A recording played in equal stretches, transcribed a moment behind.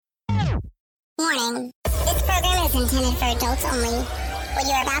Warning. This program is intended for adults only. What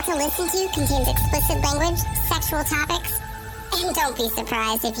you're about to listen to contains explicit language, sexual topics, and don't be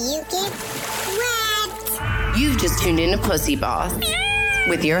surprised if you get wet. You've just tuned in to Pussy Boss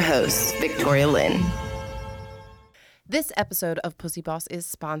with your host, Victoria Lynn. This episode of Pussy Boss is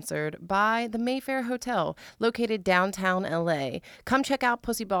sponsored by the Mayfair Hotel, located downtown LA. Come check out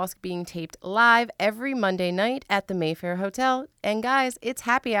Pussy Boss being taped live every Monday night at the Mayfair Hotel. And guys, it's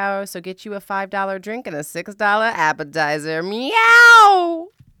happy hour, so get you a $5 drink and a $6 appetizer. Meow!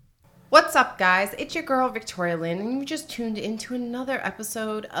 What's up, guys? It's your girl, Victoria Lynn, and you just tuned into another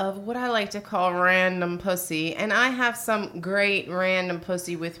episode of what I like to call Random Pussy. And I have some great random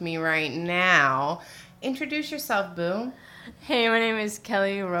pussy with me right now. Introduce yourself, boo. Hey, my name is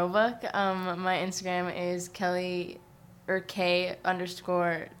Kelly Roebuck. My Instagram is K_Nicole6_.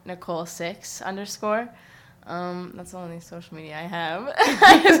 That's the only social media I have.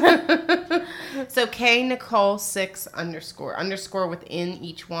 So K_Nicole6_ underscore within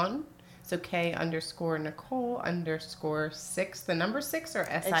each one. So K_Nicole_6, the number 6 or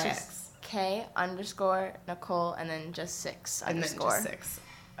SIX? It's just K_Nicole and then just 6 and underscore. Then just 6.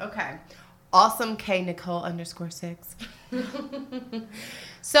 Okay. Awesome K_Nicole_6.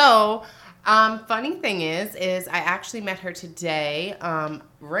 So, funny thing is I actually met her today,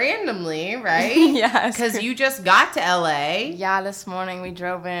 randomly, right? Yes. Because you just got to LA. Yeah, this morning we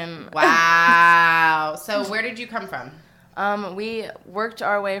drove in. Wow. So where did you come from? We worked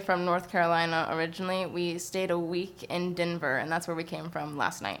our way from North Carolina originally. We stayed a week in Denver, and that's where we came from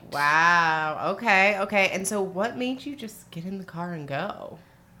last night. Wow. Okay. And so what made you just get in the car and go?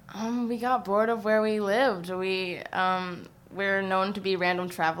 We got bored of where we lived. We're known to be random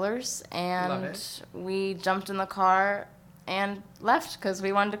travelers, and we jumped in the car and left because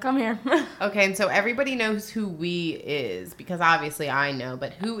we wanted to come here. Okay, and so everybody knows who we is, because obviously I know,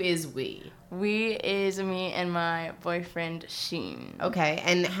 but who is we? We is me and my boyfriend, Sheen. Okay,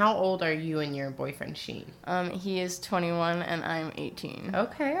 and how old are you and your boyfriend, Sheen? He is 21 and I'm 18.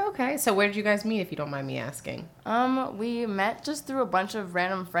 Okay. So where did you guys meet, if you don't mind me asking? We met just through a bunch of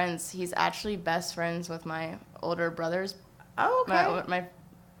random friends. He's actually best friends with my older brothers. Oh, okay. My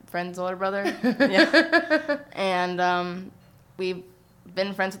friend's older brother. Yeah. And we've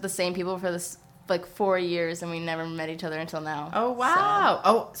been friends with the same people for this 4 years, and we never met each other until now. Oh,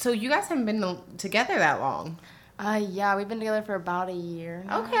 wow. So you guys haven't been together that long? Yeah, we've been together for about a year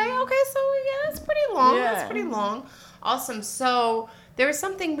now. Okay, so yeah, that's pretty long. Yeah. That's pretty long. Awesome. So there was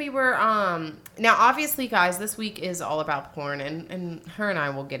something we were, now obviously, guys, this week is all about porn, and her and I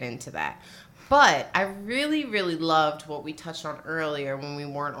will get into that. But I really, really loved what we touched on earlier when we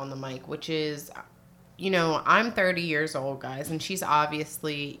weren't on the mic, which is, I'm 30 years old, guys, and she's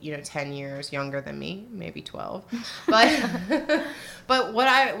obviously, 10 years younger than me, maybe 12. But what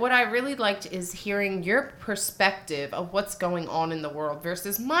I really liked is hearing your perspective of what's going on in the world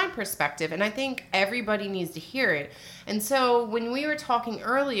versus my perspective, and I think everybody needs to hear it. And so when we were talking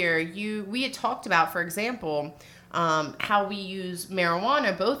earlier, we had talked about, for example, how we use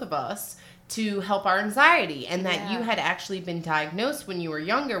marijuana, both of us, to help our anxiety, and that you had actually been diagnosed when you were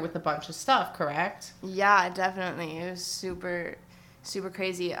younger with a bunch of stuff, correct? Yeah, definitely. It was super, super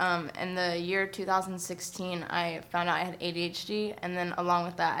crazy. In the year 2016, I found out I had ADHD, and then along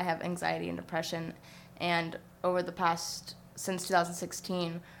with that, I have anxiety and depression. And since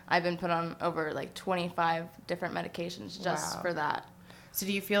 2016, I've been put on over 25 different medications just for that. So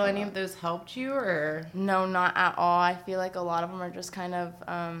do you feel any of those helped you, or? No, not at all. I feel like a lot of them are just kind of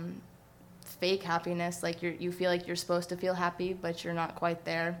fake happiness. You feel like you're supposed to feel happy, but you're not quite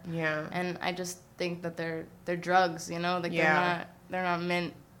there. Yeah. And I just think that they're drugs, They're not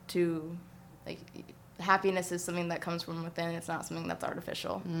meant to, happiness is something that comes from within. It's not something that's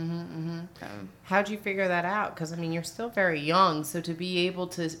artificial. How'd you figure that out? Because you're still very young, so to be able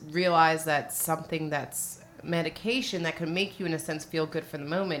to realize that something that's medication that could make you in a sense feel good for the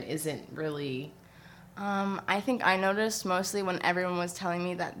moment isn't really. I think I noticed mostly when everyone was telling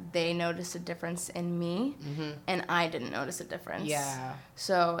me that they noticed a difference in me, and I didn't notice a difference. Yeah.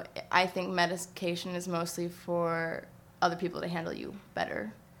 So I think medication is mostly for other people to handle you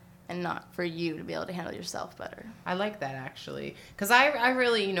better, and not for you to be able to handle yourself better. I like that, actually. Because I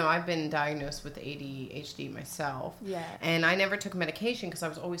really, I've been diagnosed with ADHD myself. Yeah. And I never took medication because I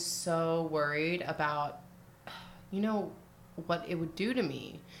was always so worried about, what it would do to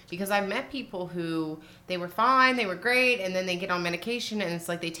me. Because I met people who, they were fine, they were great, and then they get on medication, and it's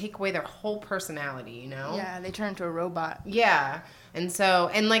like they take away their whole personality, Yeah, they turn into a robot. Yeah. And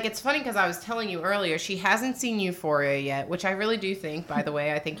so, it's funny because I was telling you earlier, she hasn't seen Euphoria yet, which I really do think, by the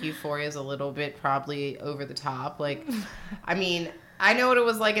way, I think Euphoria is a little bit probably over the top. I know what it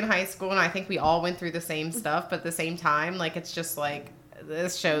was like in high school, and I think we all went through the same stuff, but at the same time, like, it's just like,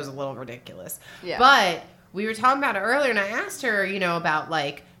 this show's a little ridiculous. Yeah. But we were talking about it earlier, and I asked her, you know, about,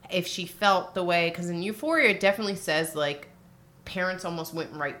 like, if she felt the way, because in Euphoria, it definitely says, like, parents almost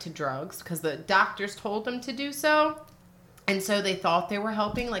went right to drugs because the doctors told them to do so. And so they thought they were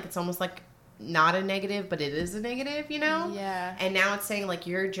helping. Like, it's almost like not a negative, but it is a negative, you know? Yeah. And now it's saying, like,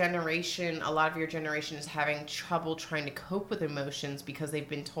 your generation, a lot of your generation is having trouble trying to cope with emotions because they've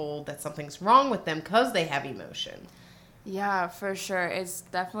been told that something's wrong with them because they have emotion. Yeah, for sure. It's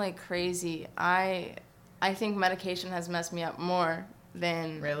definitely crazy. I think medication has messed me up more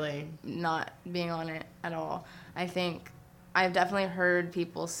than Really? not being on it at all. I think I've definitely heard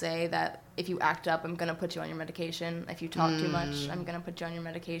people say that if you act up, I'm going to put you on your medication. If you talk too much, I'm going to put you on your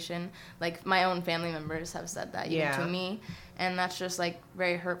medication. Like, my own family members have said that even to me. And that's just, like,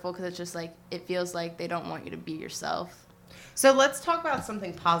 very hurtful because it's just, like, it feels like they don't want you to be yourself. So let's talk about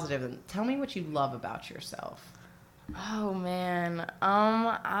something positive. And tell me what you love about yourself. Oh, man.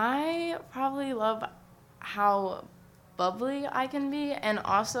 I probably love how bubbly I can be, and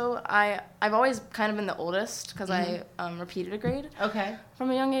also I've always kind of been the oldest because I repeated a grade from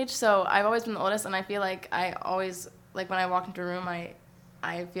a young age, so I've always been the oldest, and I feel like I always, like, when I walk into a room,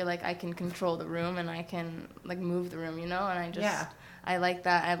 I feel like I can control the room and I can, like, move the room, you know, and I just I like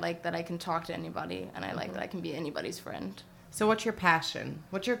that I can talk to anybody, and I like that I can be anybody's friend. So what's your passion?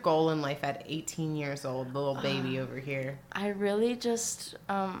 What's your goal in life at 18 years old, the little baby over here? I really just,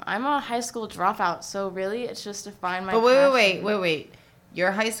 I'm a high school dropout, so really it's just to find my But passion. wait. You're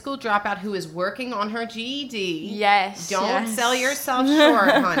a high school dropout who is working on her GED. Yes. Don't sell yourself short,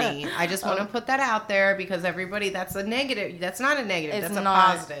 honey. I just want to put that out there because everybody, that's a negative. That's not a negative. That's a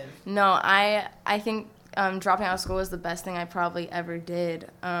positive. No, I think dropping out of school was the best thing I probably ever did.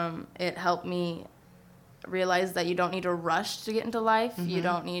 It helped me realize that you don't need to rush to get into life. You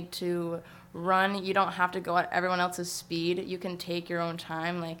don't need to run. You don't have to go at everyone else's speed. You can take your own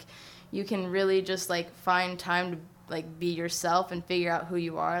time. Like, you can really just, like, find time to, like, be yourself and figure out who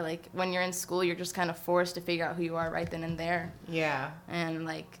you are. Like, when you're in school, you're just kind of forced to figure out who you are right then and there. Yeah. And,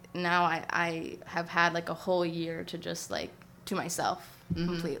 like, now I have had, like, a whole year to just, like, to myself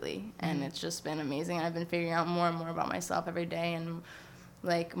completely. And it's just been amazing. I've been figuring out more and more about myself every day, and,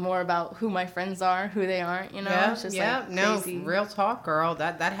 like, more about who my friends are, who they aren't, you know? Yeah, it's just, yeah. like, No, crazy. real talk, girl.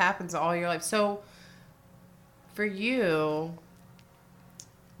 That happens all your life. So, for you,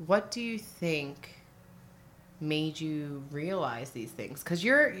 what do you think made you realize these things? Because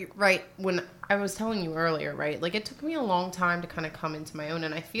you're right. When I was telling you earlier, right? Like, it took me a long time to kind of come into my own,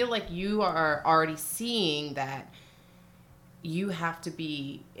 and I feel like you are already seeing that you have to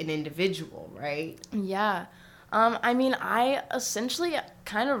be an individual, right? Yeah. I mean, I essentially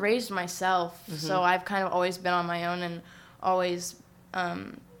kind of raised myself, so I've kind of always been on my own and always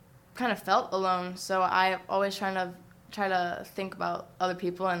kind of felt alone. So I always try to think about other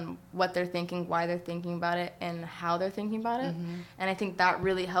people and what they're thinking, why they're thinking about it, and how they're thinking about it. And I think that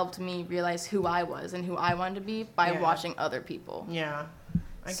really helped me realize who I was and who I wanted to be by watching other people. Yeah.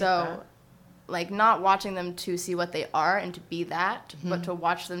 I get So, that. like, not watching them to see what they are and to be that, but to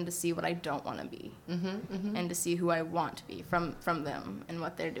watch them to see what I don't want to be, and to see who I want to be from them and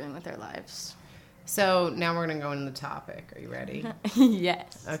what they're doing with their lives. So now we're going to go into the topic. Are you ready?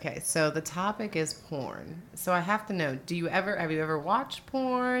 Yes. Okay, so the topic is porn. So I have to know, have you ever watched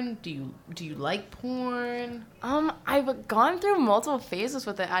porn? Do you like porn? I've gone through multiple phases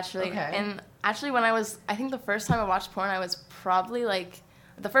with it, actually. Okay. And actually, I think the first time I watched porn, I was probably, like,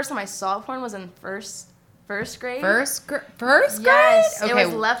 the first time I saw porn was in first grade. First grade? Yes. Okay. It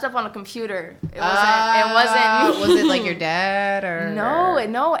was left up on a computer. It wasn't me. Was it like your dad or?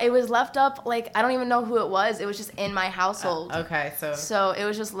 No, it was left up, like, I don't even know who it was. It was just in my household. Okay, so. So it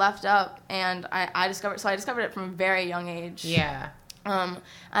was just left up, and I discovered it from a very young age. Yeah. I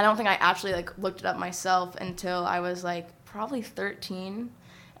don't think I actually, like, looked it up myself until I was, like, probably 13.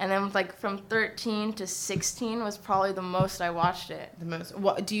 And then, like, from 13 to 16 was probably the most I watched it. The most.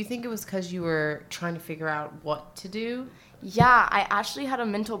 What do you think it was because you were trying to figure out what to do? Yeah, I actually had a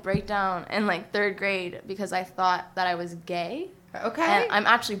mental breakdown in, like, 3rd grade because I thought that I was gay. Okay. And I'm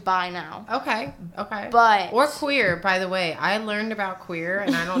actually bi now. Okay. But or queer, by the way. I learned about queer,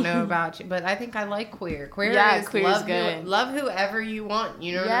 and I don't know about you, but I think I like queer. Queer is queer's good. Love whoever you want.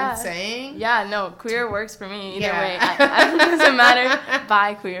 You know what I'm saying? Yeah, no, queer works for me either way. Yeah. It doesn't matter.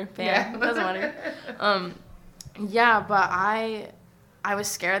 Bi, queer, fan. Yeah. It doesn't matter. Yeah, but I was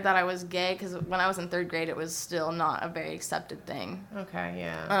scared that I was gay because when I was in 3rd grade, it was still not a very accepted thing. Okay,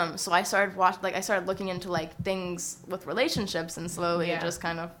 yeah. So I started I started looking into, like, things with relationships, and slowly it just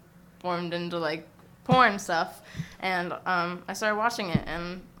kind of formed into, like, porn stuff, and I started watching it,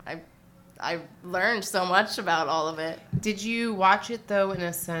 and I learned so much about all of it. Did you watch it, though, in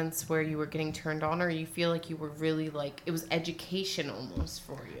a sense where you were getting turned on, or you feel like you were really, like, it was education almost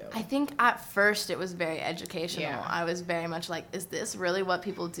for you? I think at first it was very educational. Yeah. I was very much like, is this really what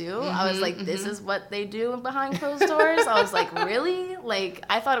people do? I was like, this is what they do behind closed doors? I was like, really? Like,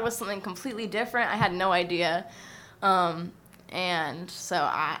 I thought it was something completely different. I had no idea. And so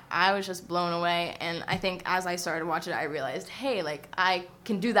I was just blown away. And I think as I started watching it, I realized, hey, like, I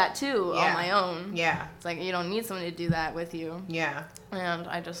can do that too on my own. Yeah. It's like, you don't need someone to do that with you. Yeah. And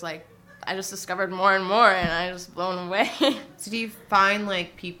I just discovered more and more, and I was blown away. So do you find,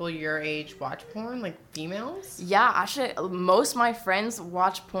 like, people your age watch porn, like females? Yeah, actually, most of my friends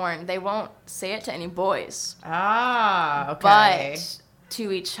watch porn. They won't say it to any boys. Ah, okay. But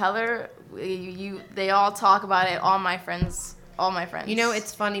to each other, they all talk about it. All my friends. You know,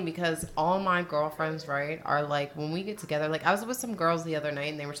 it's funny because all my girlfriends, right, are like, when we get together, like, I was with some girls the other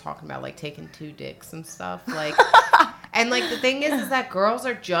night and they were talking about, like, taking 2 dicks and stuff. Like, and, like, the thing is that girls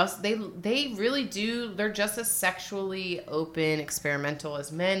are just, they really do, they're just as sexually open, experimental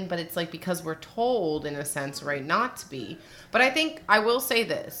as men, but it's, like, because we're told, in a sense, right, not to be. But I think, I will say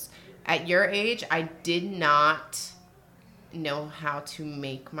this, at your age, I did not know how to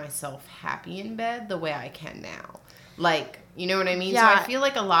make myself happy in bed the way I can now. Like, you know what I mean? Yeah. So I feel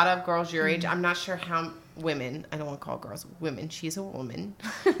like a lot of girls your age, I'm not sure how women, I don't want to call girls women, she's a woman.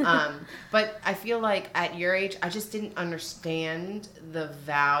 But I feel like at your age, I just didn't understand the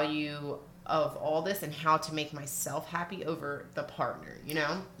value of all this and how to make myself happy over the partner, you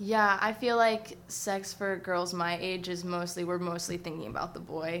know? Yeah, I feel like sex for girls my age is we're mostly thinking about the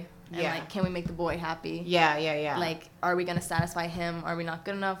boy. And, Yeah. like, can we make the boy happy? Yeah. Like, are we going to satisfy him? Are we not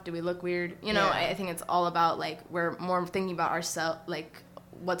good enough? Do we look weird? You know, Yeah. I think it's all about, like, we're more thinking about ourselves, like,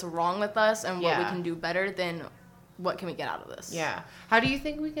 what's wrong with us and what we can do better than what can we get out of this. Yeah. How do you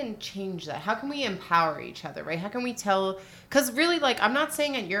think we can change that? How can we empower each other, right? How can we tell? Because really, like, I'm not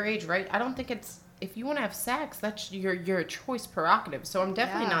saying at your age, right? I don't think it's, if you want to have sex, that's your choice prerogative. So I'm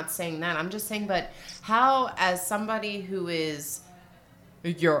definitely not saying that. I'm just saying, but how, as somebody who is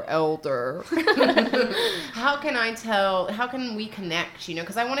your elder, how can we connect, you know?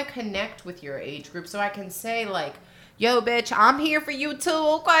 Because I want to connect with your age group so I can say, like, yo, bitch, I'm here for you too,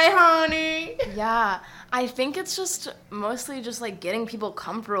 okay, honey? Yeah, I think it's just mostly just, like, getting people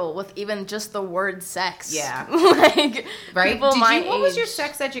comfortable with even just the word sex. Yeah. Like, Right? people my age. What was your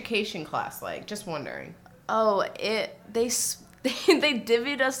sex education class like? Just wondering. Oh, they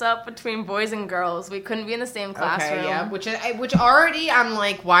divvied us up between boys and girls. We couldn't be in the same classroom. Okay, yeah. Which already, I'm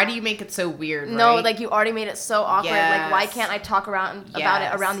like, why do you make it so weird, No, right? like, you already made it so awkward. Yes. Like, why can't I talk about it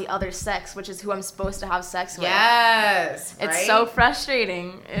Yes. around the other sex, which is who I'm supposed to have sex with? Yes. It's right? so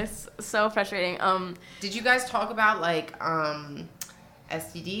frustrating. It's so frustrating. Did you guys talk about, like,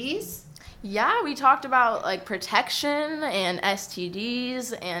 STDs? Yeah, we talked about, like, protection and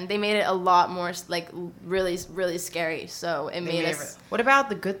STDs, and they made it a lot more, like, really, really scary. So it made us... What about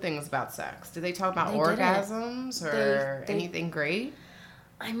the good things about sex? Did they talk about They didn't. orgasms or They- anything great?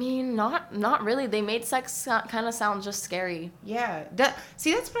 I mean, not really. They made sex kind of sound just scary. Yeah.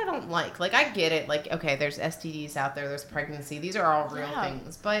 See, that's what I don't like. Like, I get it. Like, okay, there's STDs out there. There's pregnancy. These are all real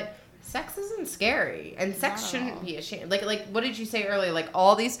things. But sex isn't scary. And sex shouldn't be a shame. Like, what did you say earlier? Like,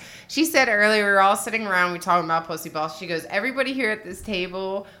 all these... She said earlier, we were all sitting around, we talking about pussy balls. She goes, everybody here at this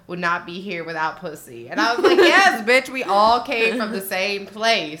table would not be here without pussy. And I was like, yes, bitch, we all came from the same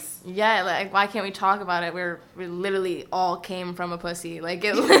place. Yeah, like, why can't we talk about it? We literally all came from a pussy. Like,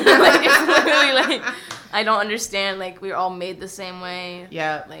 it's literally, like, I don't understand. Like, we were all made the same way.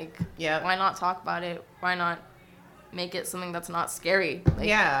 Yeah. Like, Yeah. why not talk about it? Why not make it something that's not scary? Like,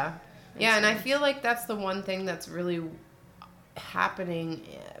 Yeah. Yeah, and I sense. feel like that's the one thing that's really happening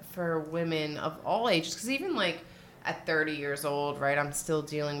for women of all ages. Because even, like, at 30 years old, right, I'm still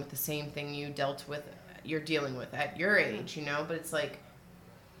dealing with the same thing you're dealing with at your age, you know? But it's like,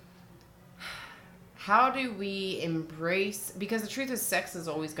 how do we embrace... Because the truth is, sex is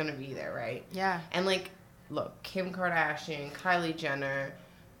always going to be there, right? Yeah. And, like, look, Kim Kardashian, Kylie Jenner...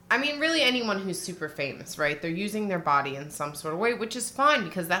 I mean, really anyone who's super famous, right? They're using their body in some sort of way, which is fine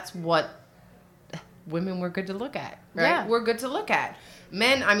because that's what women were good to look at, right? Yeah. We're good to look at.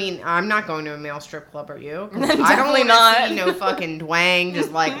 Men, I mean, I'm not going to a male strip club, are you? I don't Definitely want not. to see no fucking dwang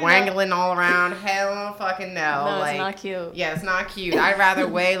just like wangling all around. Hell fucking no. No, like, it's not cute. Yeah, it's not cute. I'd rather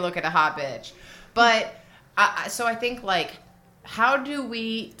look at a hot bitch. But, so I think, like, how do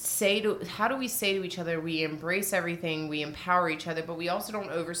we say to each other, we embrace everything, we empower each other, but we also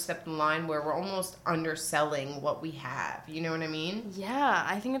don't overstep the line where we're almost underselling what we have. You know what I mean? Yeah,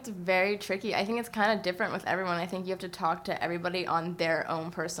 I think it's very tricky. I think it's kind of different with everyone. I think you have to talk to everybody on their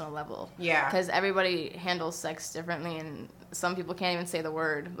own personal level. Yeah. Because everybody handles sex differently, and some people can't even say the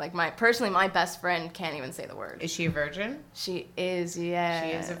word. Like, my best friend can't even say the word. Is she a virgin? She is, yeah.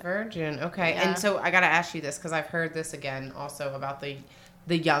 She is a virgin. Okay. Yeah. And so I got to ask you this, because I've heard this again also about the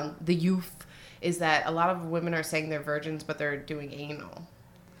youth, is that a lot of women are saying they're virgins, but they're doing anal.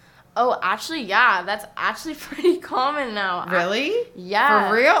 Oh, actually, yeah. That's actually pretty common now. Really? Yeah.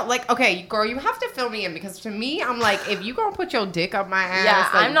 For real? Like, okay, girl, you have to fill me in, because to me, I'm like, if you gonna put your dick up my ass, Yeah,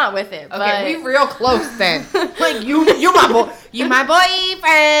 like, I'm not with it. okay, But we real close then. Like, you my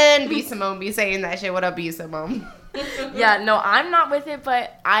boyfriend. B Simone be saying that shit. What up, B Simone? yeah, no, I'm not with it.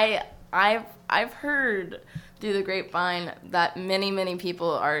 But I've heard through the grapevine that many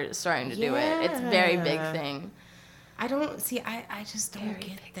people are starting to do it. It's a very big thing. I don't see. I just don't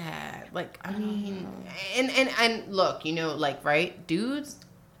get that. Like, I mean, and look, you know, like, right? Dudes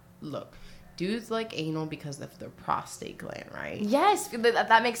like anal because of their prostate gland, right? Yes,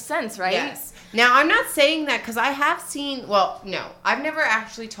 that makes sense, right? Yes. Now, I'm not saying that because I have seen. Well, no, I've never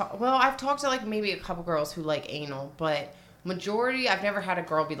actually talked. Well, I've talked to like maybe a couple girls who like anal, but majority, I've never had a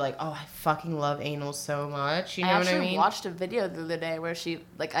girl be like, "Oh, I fucking love anal so much." You know what I mean? I watched a video the other day where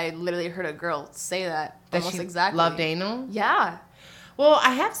I literally heard a girl say that almost she exactly. Loved anal? Yeah. Well,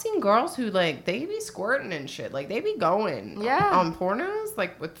 I have seen girls who, like, they be squirting and shit. Like, they be going on pornos,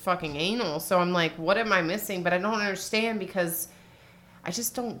 like, with fucking anal. So I'm like, what am I missing? But I don't understand because I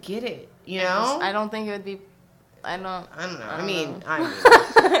just don't get it, you know? I don't think it would be... I don't know. I mean,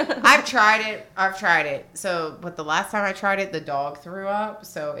 I've tried it. So, but the last time I tried it, the dog threw up.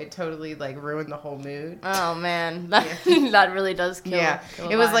 So it totally, like, ruined the whole mood. Oh, man. That really does kill. Yeah. Kill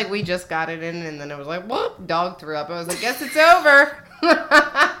It was vibe. like we just got it in, and then it was like, whoop, dog threw up. I was like, guess it's over.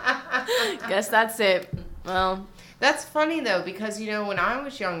 Guess that's it. Well, that's funny though, because, you know, when I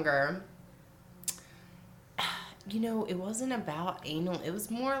was younger, you know, it wasn't about anal. It was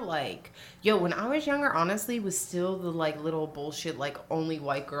more like, when I was younger, honestly, was still the, like, little bullshit, like, only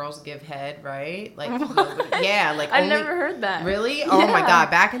white girls give head, right? Like, yeah, like, I've never heard that. Really? Oh my God.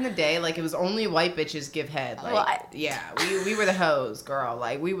 Back in the day, like, it was only white bitches give head. Like, well, we were the hoes, girl.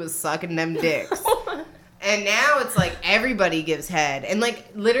 Like, we was sucking them dicks. And now it's like everybody gives head. And like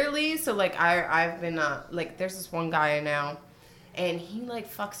literally, so like I've been like there's this one guy now and he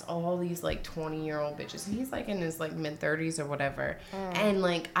like fucks all these like 20-year-old bitches and he's like in his like mid-30s or whatever. And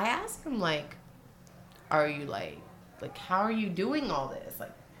like I asked him like, are you like how are you doing all this?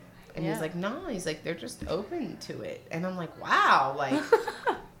 Like, and he's like, no, he's like, they're just open to it. And I'm like, wow, like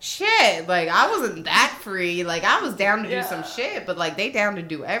shit, like I wasn't that free. Like I was down to do some shit, but like they down to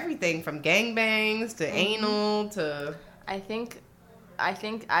do everything from gangbangs to anal to. I think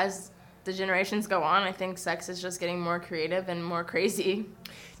as the generations go on, I think sex is just getting more creative and more crazy.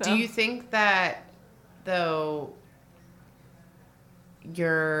 So. Do you think that though?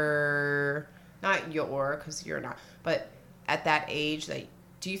 Because you're not, but at that age, like,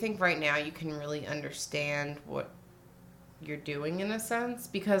 do you think right now you can really understand what you're doing in a sense?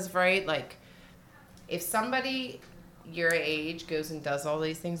 Because, right, like, if somebody your age goes and does all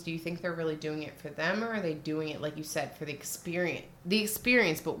these things, do you think they're really doing it for them, or are they doing it, like you said, for the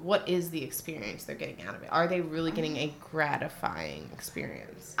experience? But what is the experience they're getting out of it? Are they really getting a gratifying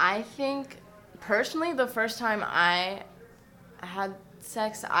experience? I think personally the first time I had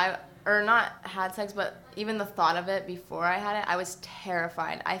sex, but even the thought of it before I had it, I was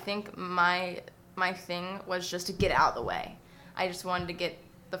terrified. I think my thing was just to get it out of the way. I just wanted to get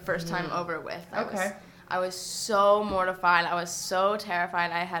the first time over with. I was so mortified. I was so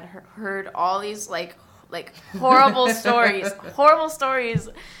terrified. I had heard all these like horrible stories,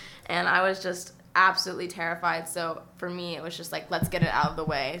 and I was just absolutely terrified. So for me, it was just like, let's get it out of the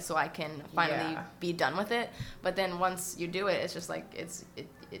way so I can finally be done with it. But then once you do it, it's just like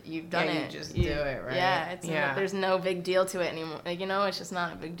you've done it. You just do it, right? Yeah, there's no big deal to it anymore. Like, you know, it's just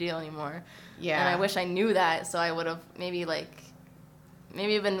not a big deal anymore. Yeah. And I wish I knew that, so I would have maybe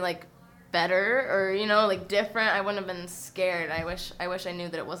been like better or, you know, like different. I wouldn't have been scared. I wish I knew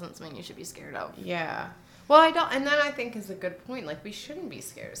that it wasn't something you should be scared of. Yeah. Well, I don't, and that I think is a good point. Like, we shouldn't be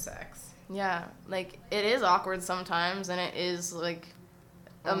scared of sex. Yeah, like it is awkward sometimes, and it is like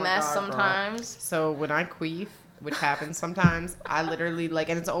a mess sometimes. Girl. So when I queef, which happens sometimes, I literally like,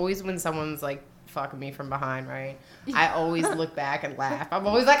 and it's always when someone's like fucking me from behind, right? I always look back and laugh. I'm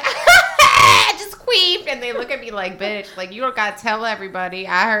always like, I just queefed, and they look at me like, bitch, like, you don't gotta tell everybody.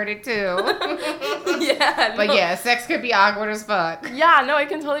 I heard it too. Yeah. But no. yeah, sex could be awkward as fuck. Yeah, no, it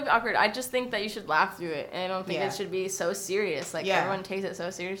can totally be awkward. I just think that you should laugh through it, and I don't think Yeah. it should be so serious. Like, Yeah. everyone takes it so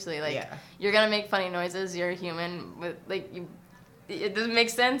seriously. Like, Yeah. you're gonna make funny noises. You're a human. With it doesn't make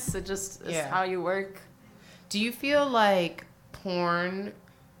sense. It just is Yeah. how you work. Do you feel like porn,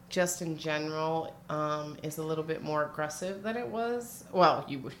 just in general, is a little bit more aggressive than it was? Well,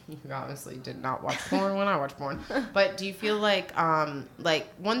 you obviously did not watch porn when I watched porn, but do you feel like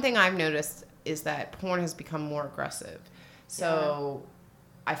one thing I've noticed is that porn has become more aggressive. So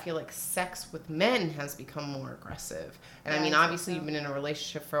I feel like sex with men has become more aggressive. And Yeah, I mean, I think obviously so. you've been in a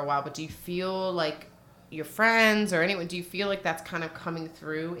relationship for a while, but do you feel like your friends or anyone, do you feel like that's kind of coming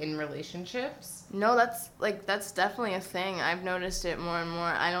through in relationships? No, that's definitely a thing. I've noticed it more and more.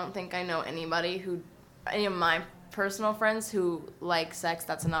 I don't think I know any of my personal friends who like sex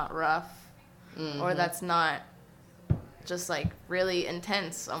that's not rough or that's not just like really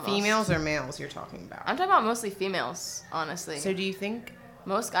intense almost. Females or males you're talking about? I'm talking about mostly females, honestly. So do you think...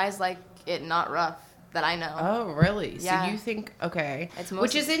 Most guys like it not rough that I know. Oh, really? Yeah. So you think... Okay. It's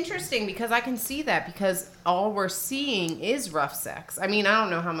Which is interesting because I can see that because all we're seeing is rough sex. I mean, I don't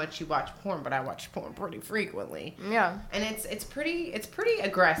know how much you watch porn, but I watch porn pretty frequently. Yeah. And it's pretty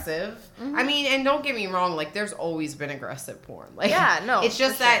aggressive. I mean, and don't get me wrong, like there's always been aggressive porn. Like Yeah, no, it's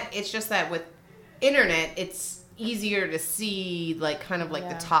just for that sure. it's just that with internet it's easier to see like kind of like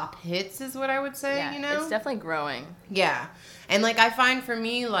Yeah. the top hits is what I would say, Yeah, you know? it's definitely growing. Yeah. And like I find for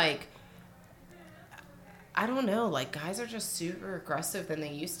me like I don't know, like guys are just super aggressive than they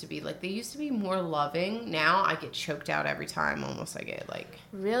used to be. Like they used to be more loving. Now I get choked out every time almost I get like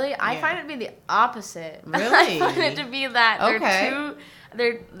Really? I Yeah. find it to be the opposite. Really? I find it to be that Okay.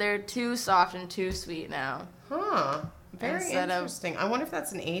 they're too soft and too sweet now. huh. Very Instead of- interesting. I wonder if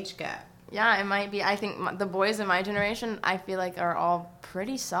that's an age gap. Yeah, it might be. I think the boys in my generation, I feel like are all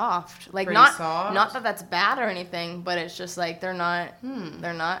pretty soft. Like Pretty not soft? not that that's bad or anything, but it's just like they're not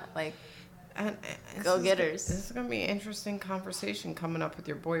like And Go-getters. This is gonna be an interesting conversation coming up with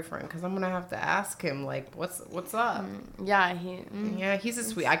your boyfriend because I'm gonna have to ask him like, what's up? yeah, Yeah, he's a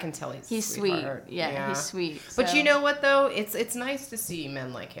sweet. I can tell he's a sweet. sweetheart. Yeah, he's sweet. But so- you know what though? It's nice to see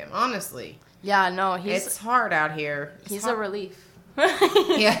men like him. Honestly, Yeah, no, he's it's hard out here. It's he's a hard. relief.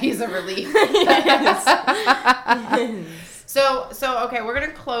 Yeah, he's a relief. So okay, we're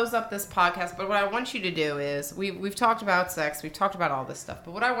gonna close up this podcast. But what I want you to do is we've talked about sex, we've talked about all this stuff.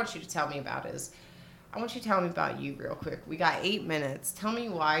 But what I want you to tell me about is, I want you to tell me about you real quick. We got 8 minutes. Tell me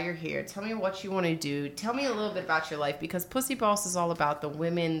why you're here. Tell me what you want to do. Tell me a little bit about your life because Pussy Boss is all about the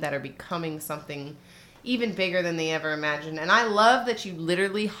women that are becoming something even bigger than they ever imagined. And I love that you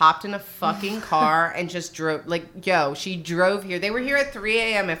literally hopped in a fucking car and just drove. Like, yo, she drove here. They were here at 3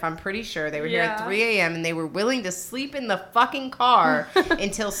 a.m. if I'm pretty sure. They were here at Yeah. 3 a.m. and they were willing to sleep in the fucking car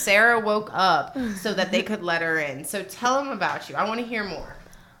until Sarah woke up so that they could let her in. So tell them about you. I want to hear more.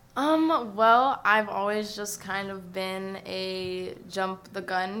 Well, I've always just kind of been a jump the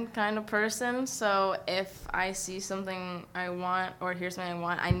gun kind of person. So if I see something I want or hear something I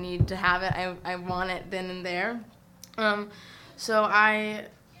want, I need to have it. I want it then and there. So I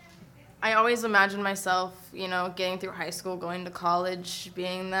always imagined myself, you know, getting through high school, going to college,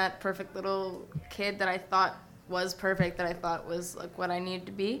 being that perfect little kid that I thought was perfect, that I thought was like what I needed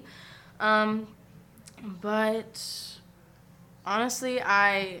to be. But honestly,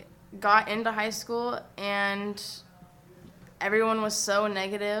 I got into high school and everyone was so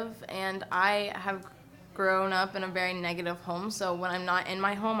negative, and I have grown up in a very negative home, so when I'm not in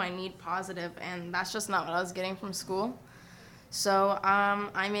my home, I need positive, and that's just not what I was getting from school. So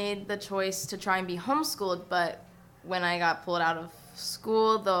I made the choice to try and be homeschooled, but when I got pulled out of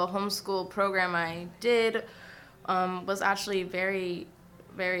school, the homeschool program I did was actually very,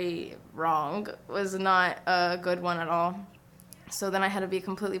 very wrong, was not a good one at all. So then I had to be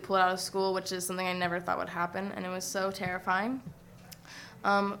completely pulled out of school, which is something I never thought would happen, and it was so terrifying.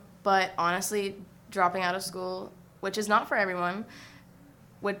 But honestly, dropping out of school, which is not for everyone,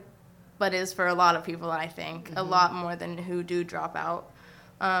 but is for a lot of people, I think, a lot more than who do drop out.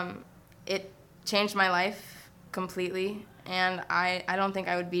 It changed my life completely, and I don't think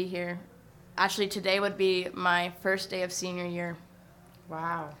I would be here. Actually, today would be my first day of senior year.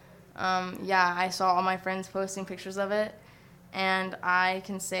 Wow. Yeah, I saw all my friends posting pictures of it, and I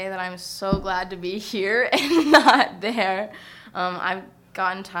can say that I'm so glad to be here and not there. I've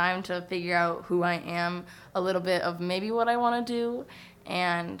gotten time to figure out who I am, a little bit of maybe what I want to do,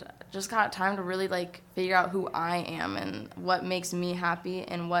 and just got time to really like figure out who I am and what makes me happy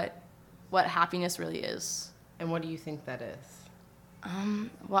and what happiness really is. And what do you think that is?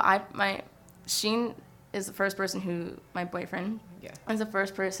 Well, Sheen is the first person who, my boyfriend, is the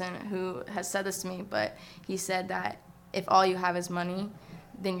first person who has said this to me, but he said that if all you have is money,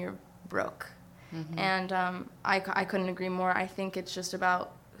 then you're broke. Mm-hmm. And I couldn't agree more. I think it's just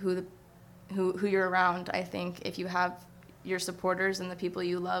about who you're around. I think if you have your supporters and the people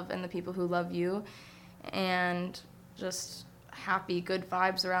you love and the people who love you and just happy, good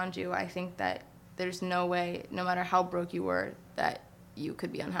vibes around you, I think that there's no way, no matter how broke you were, that you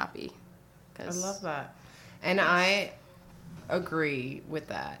could be unhappy. I love that. And I agree with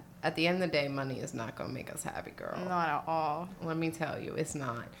that. At the end of the day, money is not going to make us happy, girl. Not at all. Let me tell you, it's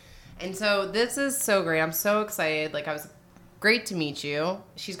not. And so this is so great. I'm so excited. Like, I was great to meet you.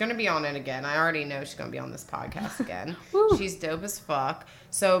 She's going to be on it again. I already know she's going to be on this podcast again. She's dope as fuck.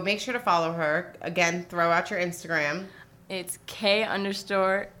 So make sure to follow her. Again, throw out your Instagram. It's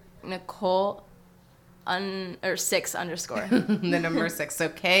K_Nicole 6_. The number 6. So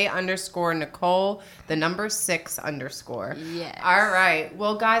K_Nicole, the number 6_. Yes. All right.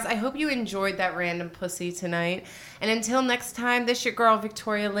 Well, guys, I hope you enjoyed that random pussy tonight. And until next time, this your girl,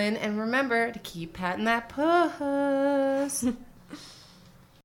 Victoria Lynn. And remember to keep patting that puss.